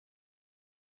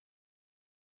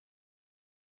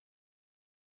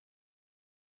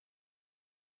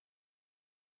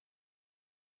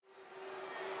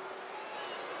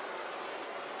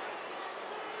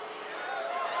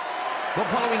The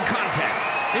following contest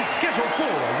is scheduled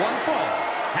for one fall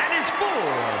and is for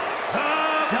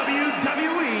the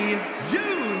WWE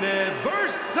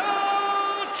Universal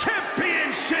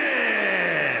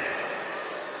Championship.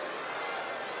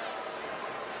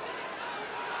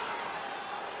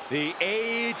 The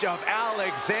age of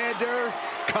Alexander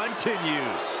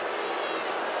continues.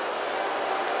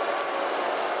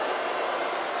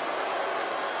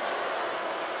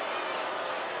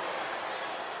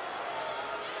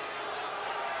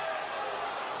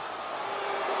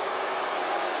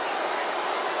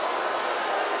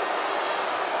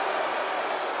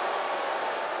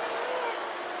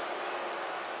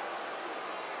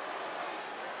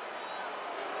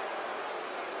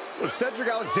 Look, Cedric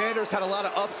Alexander's had a lot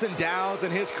of ups and downs in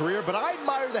his career, but I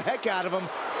admire the heck out of him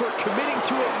for committing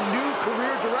to a new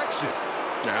career direction.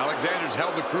 Now, Alexander's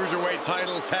held the Cruiserweight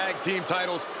title, tag team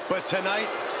titles, but tonight,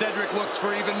 Cedric looks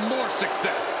for even more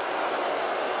success.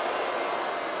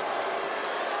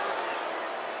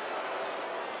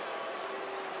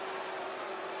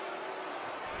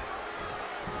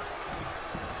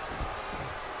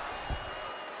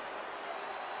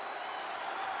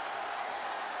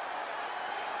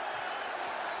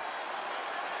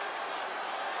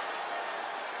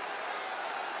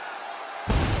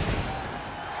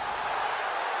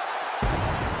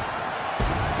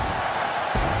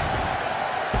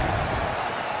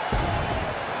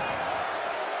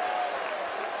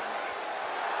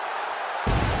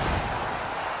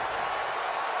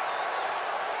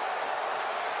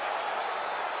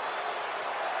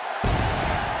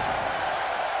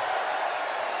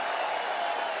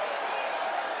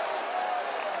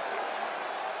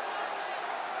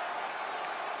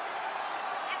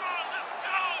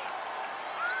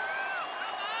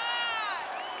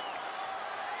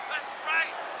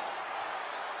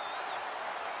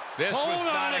 This was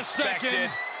not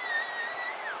expected.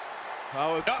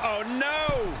 Uh-oh,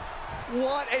 no!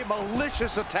 What a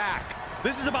malicious attack.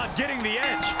 This is about getting the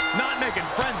edge, not making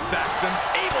friends, Saxton.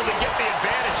 Able to get the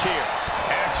advantage here.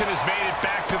 Action has made it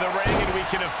back to the ring, and we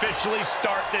can officially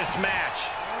start this match.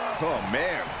 Oh,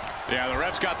 man. Yeah, the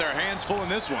refs got their hands full in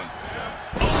this one.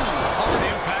 Oh, hard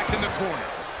impact in the corner.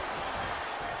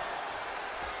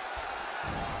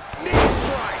 Knee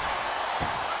strike.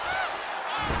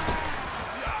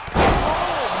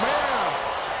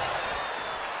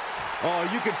 Oh,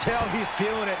 you can tell he's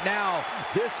feeling it now.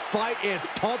 This fight is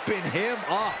pumping him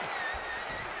up.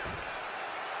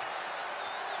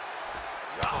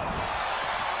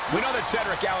 We know that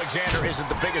Cedric Alexander isn't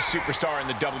the biggest superstar in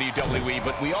the WWE,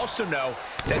 but we also know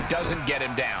that doesn't get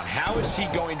him down. How is he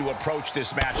going to approach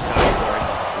this match tonight, Corey?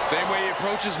 The same way he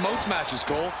approaches most matches,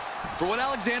 Cole. For what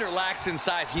Alexander lacks in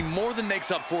size, he more than makes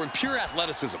up for in pure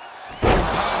athleticism.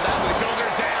 Compound that with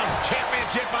shoulders down,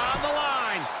 championship on the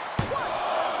line.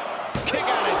 Kick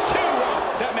out at 2.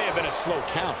 That may have been a slow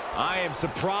count. I am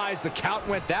surprised the count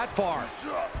went that far.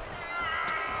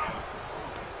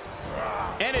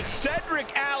 And it's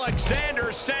Cedric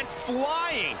Alexander sent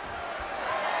flying.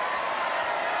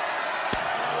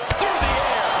 Through the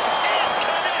air, and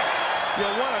connects. You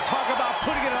want to talk about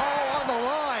putting it all on the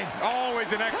line.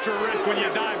 Always an extra risk when you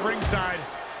dive ringside.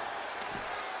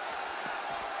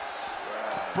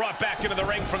 Brought back into the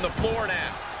ring from the floor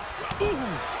now. Ooh.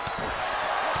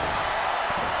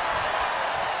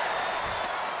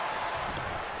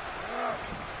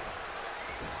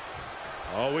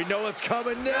 Oh, we know what's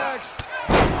coming next.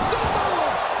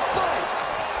 Samoan spike.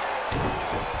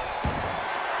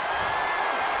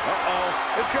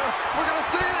 We're gonna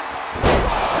see it.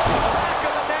 Right to the back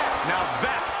of the neck. Now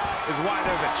that is why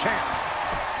they're the champ.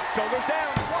 Shoulders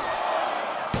down.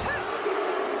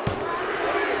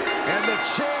 And the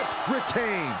champ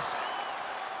retains.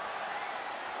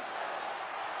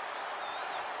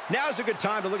 Now's a good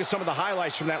time to look at some of the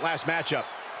highlights from that last matchup.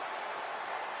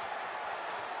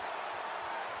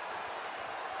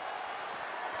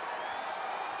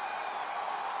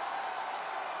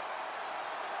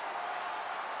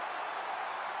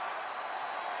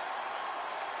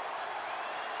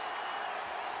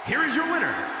 Here is your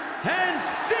winner, and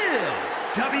still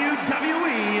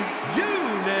WWE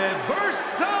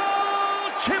Universal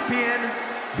Champion,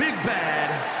 Big Bad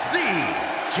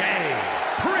CJ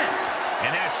Prince.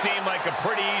 And that seemed like a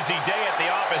pretty easy day at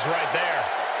the office right there.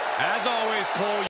 As always, Cole.